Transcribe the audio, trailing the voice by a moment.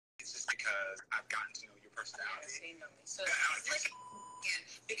It's just because I've gotten to know your personality. So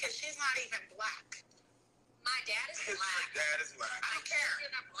because she's not even black. My dad is black. Your dad is black. I don't care.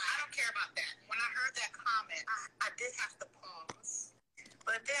 I don't care about that. When I heard that comment, I did have to pause.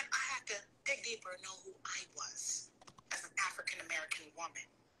 But then I had to dig deeper and know who I was as an African American woman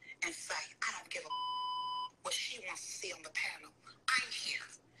and say, I don't give a what she wants to see on the panel. I'm here.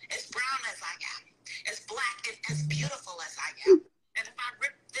 As brown as I am. As black and as beautiful as I am. And if I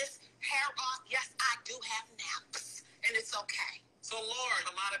rip this hair off, yes, I do have naps. And it's okay. So, Lord,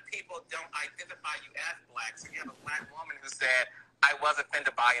 a lot of people don't identify you as black. So you have a black woman who said, I was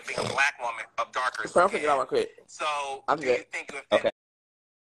offended by it being a black woman of darker skin. So, do you think you offended? Okay.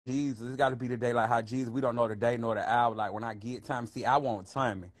 Jesus, it's got to be the day like how Jesus, we don't know the day nor the hour. Like when I get time, see, I want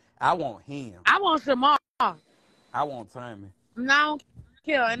Tommy. I want him. I want Shamar. I want Tommy. No, I don't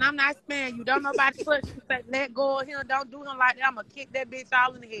care. And I'm not sparing you. Don't nobody touch you. Say, let go of him. Don't do him like that. I'm going to kick that bitch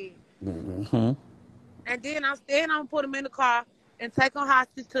all in the head. Mm-hmm. And then I'm going to put him in the car and take him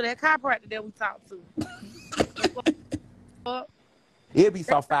hostage to that chiropractor that we talked to. It'd be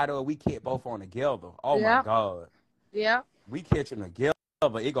so fired up we catch both on together. Oh, my God. Yeah. We catch them together.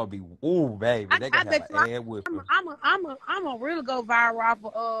 It gonna be ooh baby. They gonna have an ad with them. I'm a really go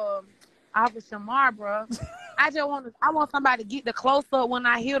viral off of Shamar, bro. I want somebody to get the close up when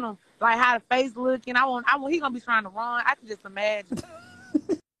I hit him, like how the face looking. I want he gonna be trying to run. I can just imagine.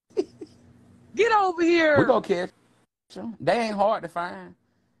 Get over here. We gonna catch them. They ain't hard to find.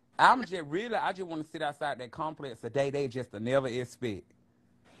 I just want to sit outside that complex a day they just never expect.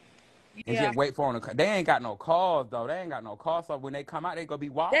 And just wait for them to come. They ain't got no cars, though. They ain't got no cars, so when they come out, they gonna be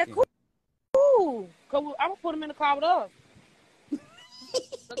walking. That's cool. Cause I'm gonna put them in the car with us.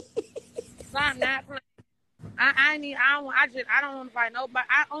 I'm not playing. I don't want to fight nobody.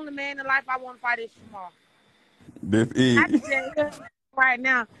 Only man in life I want to fight is Shamar. This is. I can tell you right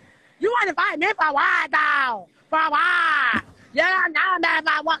now. You want to fight me for what, though? For what? Yeah, now that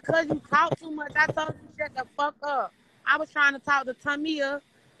I want, cause you talk too much. I told you shut the fuck up. I was trying to talk to Tamia.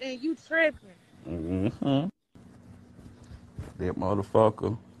 And you tripping. Mm-hmm. That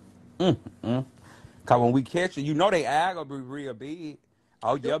motherfucker. Mm-hmm. Cause when we catch it, you know they eye gonna be real big.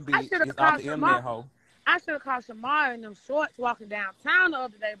 Oh, yeah, big. It's off the internet, hoe. I should have called Shamar in them shorts walking downtown the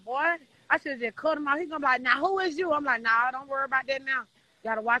other day, boy. I should have just cut him out. He gonna be like, now who is you? I'm like, nah, don't worry about that now. You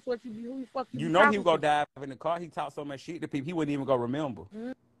gotta watch what you be, who the fuck you be. You know he gonna dive in the car. He talked so much shit to people, he wouldn't even go remember.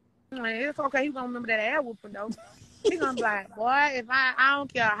 Mm-hmm. It's okay. He gonna remember that ass whooping, though. He gonna be like, boy, if I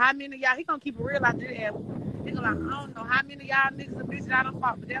don't care how many of y'all, he gonna keep it real out there. He gonna like, I don't know how many of y'all niggas and bitches I done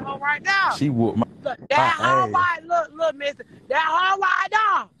fought, but that hoe right now. She whooped my look, that hoe right, look, mister. That hoe right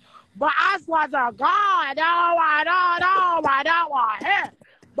now. But I swear to God, that hoe right here.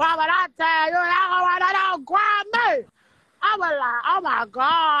 But when I tell you, that hoe right now don't grab me. I was like, oh my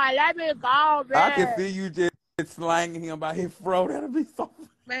God, let me go, man. I can see you just slanging him by his throat. That'll be so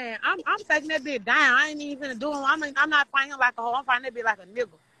Man, I'm taking that bitch down. I ain't even finna do him. I'm not fighting him like a hoe. I'm fighting that bitch like a nigga.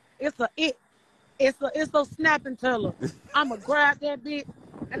 It's a snapping teller. I'ma grab that bitch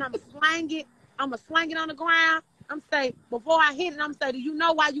and I'ma slang it. I'ma slang it on the ground. I'm say before I hit it, I'm say, do you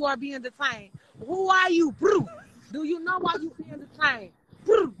know why you are being detained? Who are you, bro? Do you know why you being detained?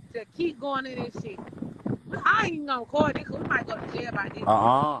 Bro, just keep going in this shit. I ain't even gonna record it because we might go to jail by this.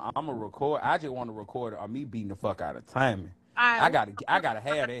 I'm gonna record. I just want to record it of me beating the fuck out of Timmy. I gotta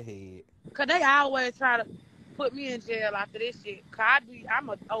have that head. Cause they always try to put me in jail after this shit. Cause I'm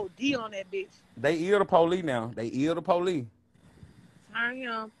a OD on that bitch. They ill the police now. Turn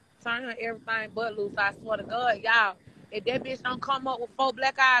him everything but loose. I swear to God, y'all. If that bitch don't come up with 4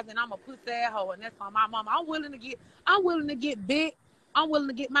 black eyes, then I'm a pussy ass hoe, and that's on my mama. I'm willing to get big. I'm willing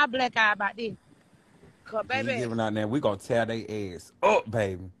to get my black eye about this. Cause baby, giving out there, we gonna tear their ass up,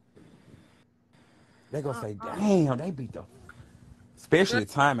 baby. They gonna say, damn, they beat the. Especially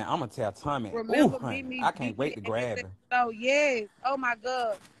Timing. I'm gonna tell Timing. Remember I can't wait to grab her. Oh yes. Oh my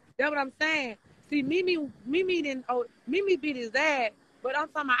God. That's what I'm saying. See, Mimi beat his ass, but I'm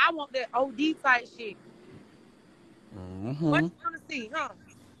talking about I want that OD type shit. Mm-hmm. What you wanna see, huh?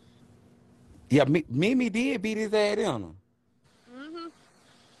 Yeah, Mimi did beat his ass on her. Mm-hmm.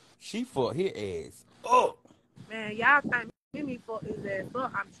 She fought his ass up. Man, y'all think Mimi fought his ass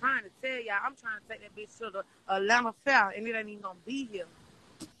up. I'm trying to tell y'all, I'm trying to take that bitch to the Atlanta Fair, and it ain't even gonna be here.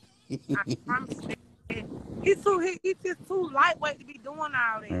 I promise you. He's just too lightweight to be doing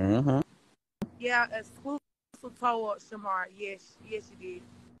all that. Mm-hmm. Yeah, exclusive told Shamar. Yes, you did.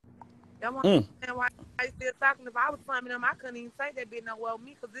 That one understand why I still talking. If I was climbing him, I couldn't even say that bitch no well with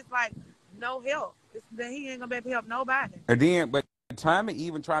me because it's like no help. He ain't gonna be able to help nobody. And then, but Tommy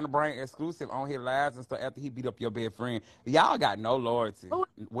even trying to bring exclusive on his lives and stuff after he beat up your best friend. Y'all got no loyalty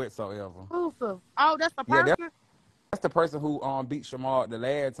whatsoever. Exclusive. Oh, that's the Yeah, person? that's the person who beat Shamar the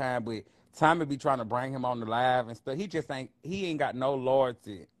last time, but Tommy be trying to bring him on the live and stuff. He ain't got no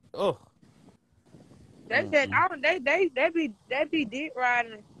loyalty. Ugh. They said, they be deep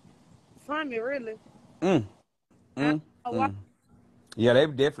riding Tommy, really. Yeah, they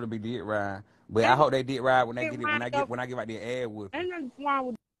definitely be dead ride. But I hope they did ride when I give out their ad whooping. Ain't nothing wrong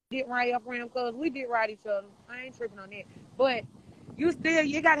with did ride your friend because we did ride each other. I ain't tripping on that. But you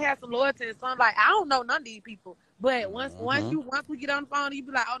gotta have some loyalty and something. Like I don't know none of these people. But once we get on the phone, you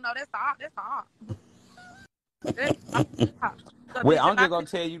be like, oh no, that's the op. Well, I'm just gonna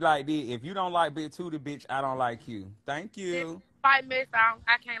tell you like this: if you don't like Big Tootie, bitch, I don't like you. Thank you. Fight me,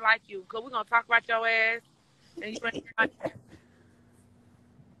 I can't like you because we're gonna talk about your ass and you ain't like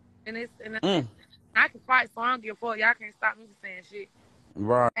and I can fight, so I don't give a fuck. Y'all can't stop me from saying shit.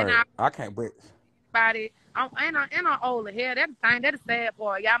 Right. And I can't wait. About it. I'm old as hell. That's the thing. That's the sad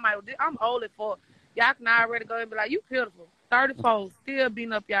part. I'm old as fuck. Y'all can already go and be like, you pitiful. 34, still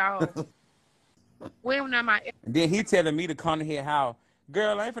beating up y'all. When am I? Then he telling me to come to his house.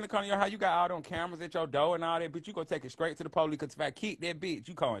 Girl, I ain't finna come to your house. You got all them cameras at your door and all that, bitch. You gonna take it straight to the police. Because if I kick that bitch,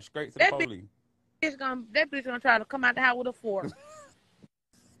 you calling straight to the police. That bitch gonna try to come out the house with a fork.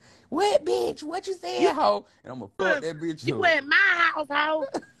 What, bitch? What you saying, hoe? And I'm gonna fuck that bitch. You at my house, hoe.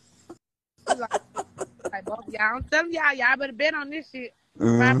 Like both y'all. I'm telling y'all better bet on this shit.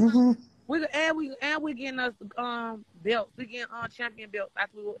 Mm-hmm. We getting us belts. We getting champion belts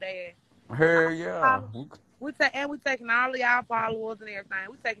after we whoop their ass. Hell yeah. We taking all of y'all followers and everything.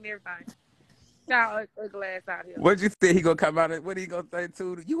 We taking everything. Y'all ugly ass out here. What you say he gonna come out and what he gonna say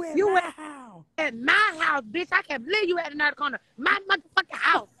to you at my house? At my house, bitch. I can't believe you at another corner. My motherfucking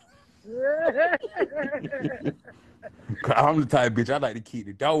house. I'm the type bitch I like to keep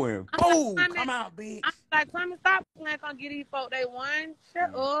the door in. Boom! Come out, bitch. I'm like, Tommy, stop playing gonna get these folk they won.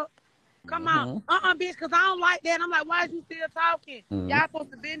 Shut up. Come on. Bitch, because I don't like that. I'm like, why is you still talking? Y'all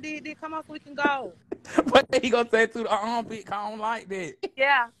supposed to bend it. Come on so we can go. What he gonna say to the bitch? I don't like that.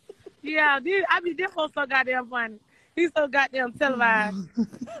 Yeah. Yeah, dude, I be this so goddamn funny. He's so goddamn televised.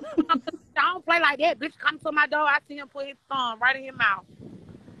 I don't play like that. Bitch, come to my door. I see him put his thumb right in his mouth.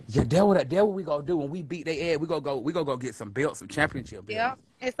 Yeah, that what we gonna do when we beat their ass. We gonna go get some belts, some championship belts. Yeah,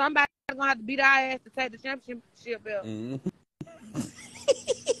 and somebody gonna have to beat our ass to take the championship belt. And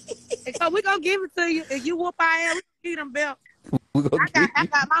so we gonna give it to you. If you whoop our ass, we get them belts. I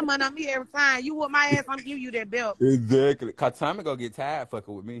got my money on me every time. You whoop my ass, I'm giving you that belt. Exactly. Cause Tommy gonna get tired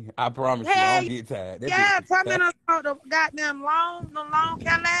fucking with me. I promise you, I don't get tired. Tommy done smoked the goddamn long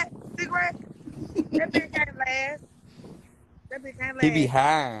Cadillac cigarette. That bitch can't last. He be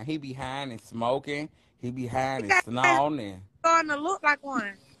high. He be high and smoking. He be high and snoring. Starting to look like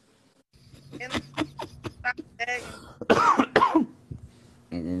one.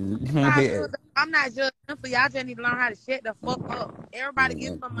 I'm not judging for y'all. Just need to learn how to shut the fuck up. Everybody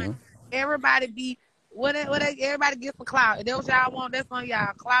get some money. Everybody be everybody get some clout. If that's what y'all want, that's on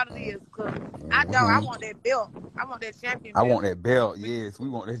y'all. Clout it is. Cause I don't. I want that belt. I want that championship. I want that belt. Yes, we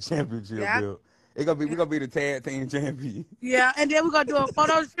want that championship belt. We gonna be the tag team champion. Yeah, and then we're gonna do a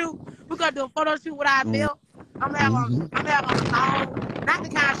photo shoot. We're gonna do a photo shoot with our belt. I'm having a song. Not the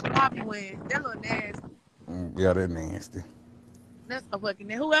kind of shit be wearing. That look nasty. Yeah, that's nasty. That's so fucking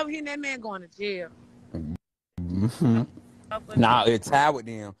nasty. Whoever hitting that man going to jail. Nah, it's Ty with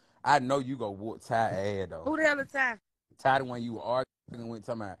them. I know you go whoop Ty ass though. Who the hell is Ty? Ty the one you were arguing with,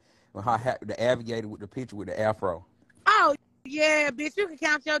 talking about when the aviator with the picture with the afro. Oh yeah, bitch, you can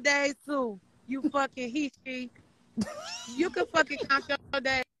count your days too. You fucking he. You can fucking count your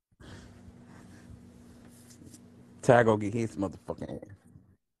days. Ty go get his motherfucking ass.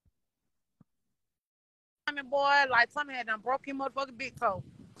 Boy, like Tommy had done broke his motherfucking big toe.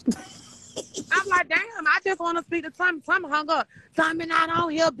 I'm like, damn, I just want to speak to Tommy. Tommy hung up. Tommy not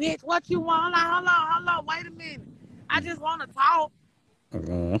on here, bitch. What you want? I'm like, hold on, wait a minute. I just want to talk.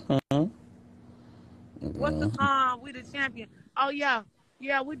 What's the song? We the champion. Oh yeah,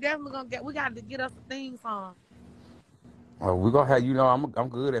 we definitely we got to get us a theme song. Oh, we gonna have I'm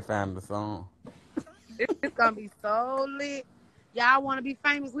good at finding the song. It's gonna be so lit. Y'all want to be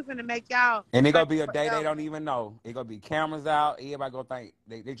famous? We finna make y'all. And it gonna be a day they don't even know. It gonna be cameras out. Everybody gonna think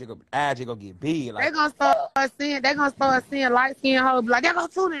they just gonna get big. Like, they gonna start seeing light skinned hoes. Like, they gonna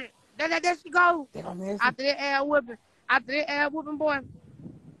tune in. There she go. After that ass whooping, boy.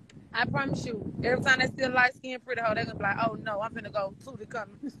 I promise you, every time they see a light skinned pretty hoe, they gonna be like, oh no, I'm finna go to the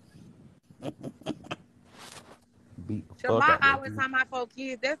coming. Shamar always tell my 4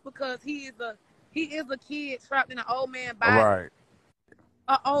 kids. That's because he is a kid trapped in an old man body. Right.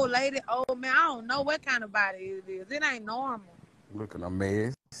 an old lady, old man. I don't know what kind of body it is. It ain't normal. Looking a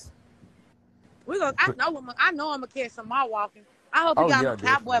mess. I know I'm gonna catch Shamar walking. I hope he got no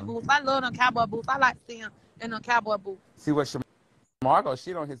cowboy boots. I love them cowboy boots. I like to see him in them cowboy boots. See what Shamar go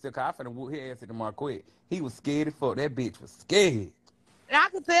shit on his sister. I finna whoop his ass at the mark quick. He was scared as fuck. That bitch was scared. And I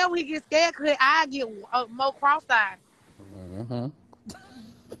can tell when he gets scared because I get more cross-eyed.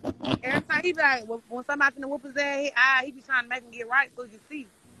 Every time he be like, when somebody finna whoop his ass, he be trying to make him get right so you see.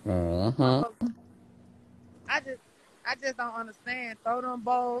 I just don't understand. Throw them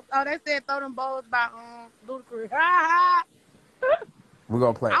bowls. Oh, they said throw them bowls by Ludacris. We're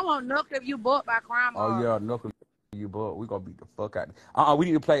gonna play. I want Knuckle If You Buck by Crime. Oh yeah, Knuckle If You Buck. We gonna beat the fuck out. We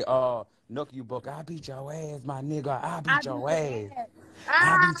need to play Knuckle You Buck. I beat your ass, my nigga. I beat your ass.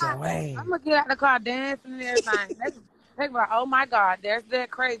 I beat your ass. I'm gonna get out the car dancing and everything. They be like, oh my God, there's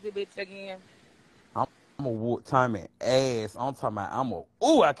that crazy bitch again. I'm gonna whoop Tommy ass. I'm talking about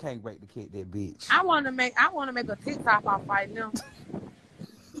I can't wait to kick that bitch. I wanna make a TikTok off fighting them.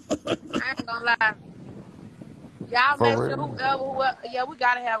 I ain't gonna lie. Y'all make sure whoever, we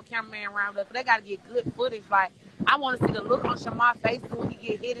gotta have a cameraman around us. They gotta get good footage. Like, I wanna see the look on Shamar's face when he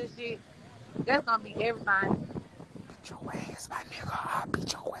get hit and shit. That's gonna be everything. Beat your ass, my nigga. I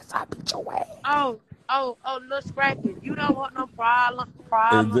beat your ass. I beat your ass. Oh, little Scrappy. You don't want no problem.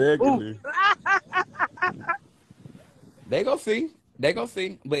 Exactly. They go see.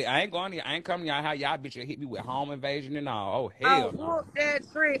 But I ain't going here. I ain't coming to y'all how y'all bitch hit me with home invasion and all. Oh, hell no. Whoop that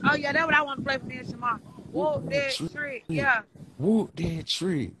trick. Oh, yeah, that's what I want to play for me and Shamar. Whoop that trick. Yeah. Whoop that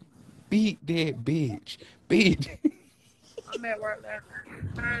trick. Beat that bitch. Beat. I'm at work there.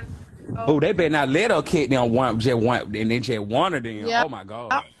 Oh, they better not let her kick them just one of them. Yeah. Oh, my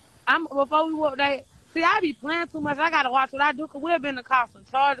God. Before we whoop that. See, I be playing too much. I got to watch what I do because we've been in the cops and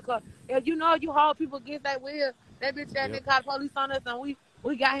charged because if you hold people against that will, that bitch that nigga called the police on us and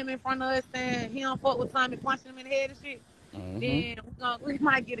we got him in front of us and he don't fuck with Tommy, punching him in the head and shit. Then we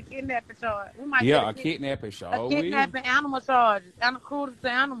might get a kidnapping charge. We might get a kidnapping charge. A kidnapping animal charges. Cruelty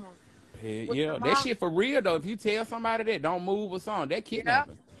to animals. Yeah, that shit for real though. If you tell somebody that don't move or something, that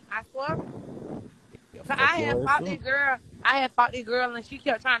kidnapping. Yeah, I swear. I had fought this girl and she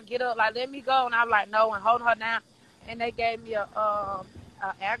kept trying to get up, like, let me go, and I was like, no, and hold her down. And they gave me a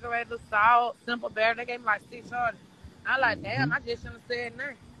aggravated assault, simple battery. They gave me like 6 charges. I was like, damn, I just shouldn't have said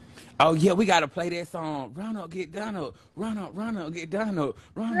nothing. Oh yeah, we gotta play that song. Run up, get Donald. Run up, get Donald.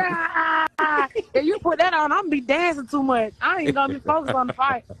 Run up. If you put that on, I'm gonna be dancing too much. I ain't gonna be focused on the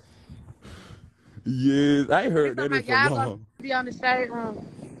fight. Yes, I heard that in so long. Gonna be on the shade room.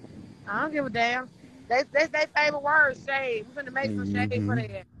 I don't give a damn. That's their favorite word, shade. We're gonna make some shade for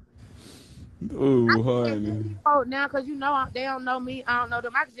that. Oh, honey. Now, because they don't know me, I don't know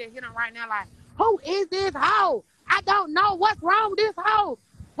them. I can just hit them right now like, who is this hoe? I don't know what's wrong with this hoe.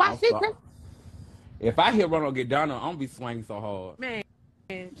 Why she think? If I hear Ronald get down, I'm gonna be swinging so hard. Man,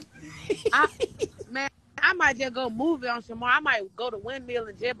 I might just go move it on Shamar. I might go to Windmill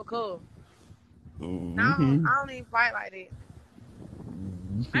and just because. I don't even fight like that.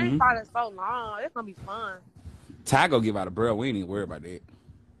 I ain't fighting so long. It's gonna be fun. Ty go give out a bro. We ain't even worried about that.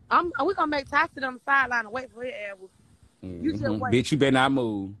 We gonna make Ty sit on the sideline and wait for his ass. You just wait. Bitch, you better not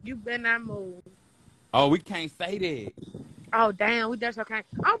move. You better not move. Oh, we can't say that. Oh, damn. We just okay.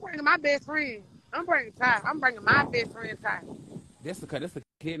 I'm bringing my best friend. I'm bringing Ty. I'm bringing my best friend, Ty. That's the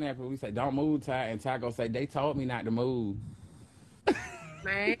kidnapper. We say, don't move, Ty. And Ty gonna say, they told me not to move.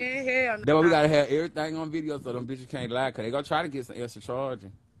 Man, hell no. That's why we gotta have everything on video so them bitches can't lie. Because they gonna try to get some extra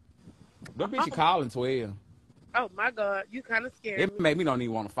charging. Them bitches calling 12. Oh, my God. You kind of scared It me. made me don't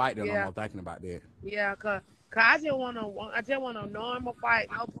even want to fight them no more thinking about that. Yeah, because I just want a normal fight.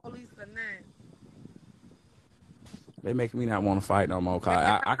 No police or nothing. They make me not want to fight no more.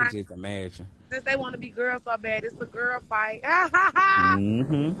 Cause I can just imagine. Since they want to be girls so bad, it's a girl fight.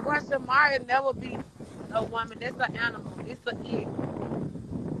 Boy, Shamar never be a woman. That's an animal. It's a it.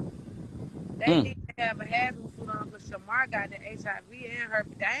 They need to have a hazard suit on because Shamar got the HIV and her.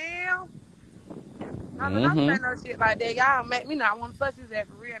 Damn. I'm not saying no shit like that. Y'all make me not want to touch his ass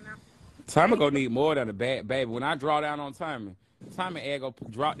for real now. Tommy gonna need more than a bad baby. When I draw down on Tommy ass go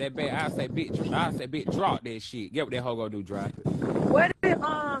drop that bag. I say, bitch, drop that shit. Get what that hoe gonna do, drop it. What did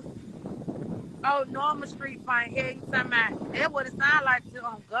Norma Street fight here? You talking about? That what it sound like to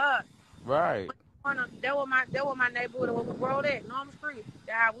on God. Right. That was my neighborhood where we rolled at, Norma Street.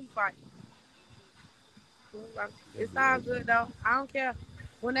 That's how we fight. It sounds good though. I don't care.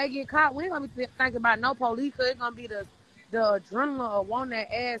 When they get caught, we ain't gonna be thinking about no police, cause it's gonna be the adrenaline of wanting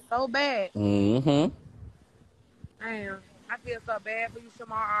that ass so bad. Damn, I feel so bad for you,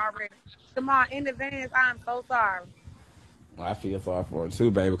 Shamar, already. Shamar, in advance, I'm so sorry. Well, I feel sorry for him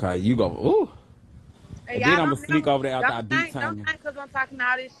too, baby, because you go, ooh. And And then y'all I'm going don't to sneak never, over there after I beat don't Tommy. think because I'm talking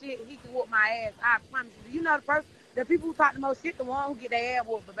all this shit, he can whoop my ass. I promise you. You know the people who talk the most shit, the one who get their ass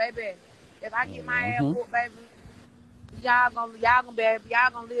whooped. But baby, if I get my ass whooped, baby, y'all gonna live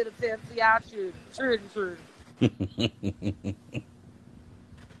to tell to y'all children.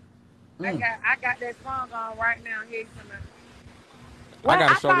 I got that song on right now. Here tonight. I Well, got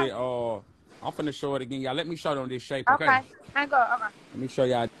to I show thought. it. I'm finna show it again, y'all. Let me show them this shape, okay? Okay, hang up. Okay. Let me show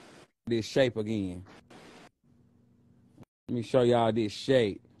y'all this shape again. Let me show y'all this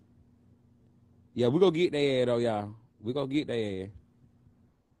shape. Yeah, we gonna get their ass, though, y'all. We gonna get their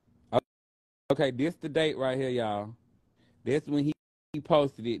ass. Okay, this the date right here, y'all. That's when he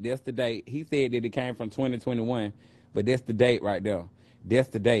posted it. That's the date. He said that it came from 2021, but that's the date right there. That's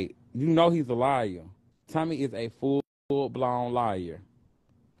the date. You know he's a liar. Tommy is a full-blown liar.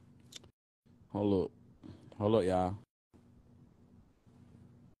 Hold up, y'all.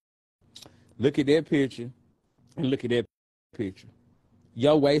 Look at that picture and look at that picture.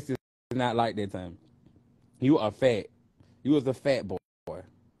 Your waist is not like that, Tommy. You are fat. You was a fat boy.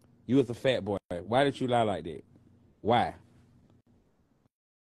 You was a fat boy. Why did you lie like that? Why?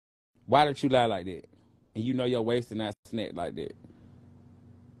 Why did you lie like that? And you know your waist is not snapped like that.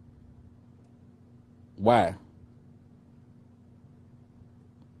 Why?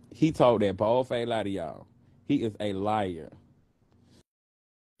 He told that bald face lie to y'all. He is a liar.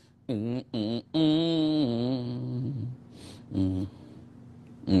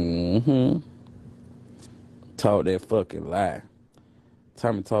 Told that fucking lie.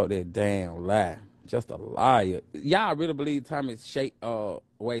 Tommy told that damn lie. Just a liar. Y'all really believe Tommy's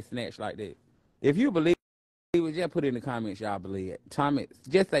waist snatched like that? If you believe it, just put it in the comments, y'all believe it. Tommy,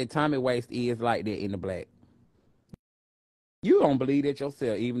 just say Tommy waist is like that in the black. You don't believe that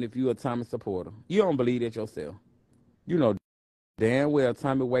yourself, even if you're a Tommy supporter. You don't believe that yourself. You know damn well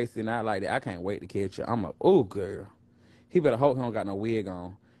Tommy wasting out like that. I can't wait to catch you. I'm like, oh girl. He better hope he don't got no wig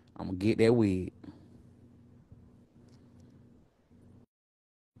on. I'm gonna get that wig.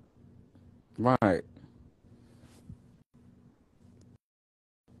 Right.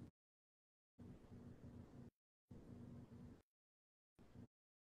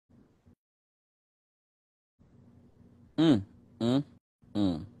 Mm. Mm.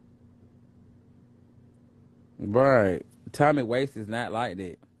 Mm. Right. Tommy waist is not like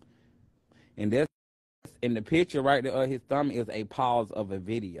that. And that's in the picture right there, his thumb is a pause of a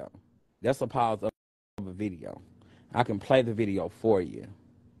video. That's a pause of a video. I can play the video for you.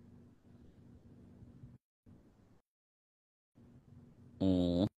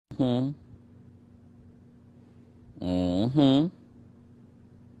 Mm-hmm. Mm-hmm.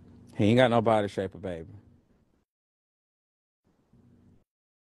 He ain't got no body shaper, baby.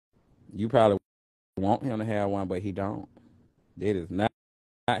 You probably want him to have one, but he don't. That is not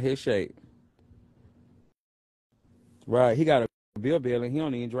his shape. Right. He got a beer belly. He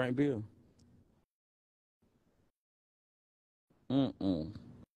don't even drink beer. Mm-mm.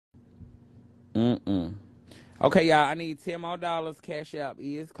 Mm-mm. Okay, y'all, I need $10 more. Cash App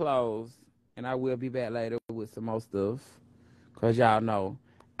is closed. And I will be back later with some more stuff. Because y'all know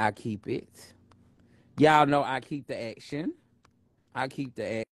I keep it. Y'all know I keep the action. I keep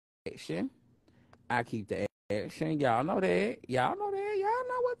the action. I keep the action. Y'all know that. Y'all know that. Y'all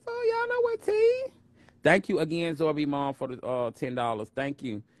know what's up. Y'all know what tea. Thank you again, Zorby Mom, for the $10. Thank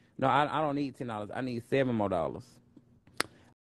you. No, I don't need $10. I need $7 more.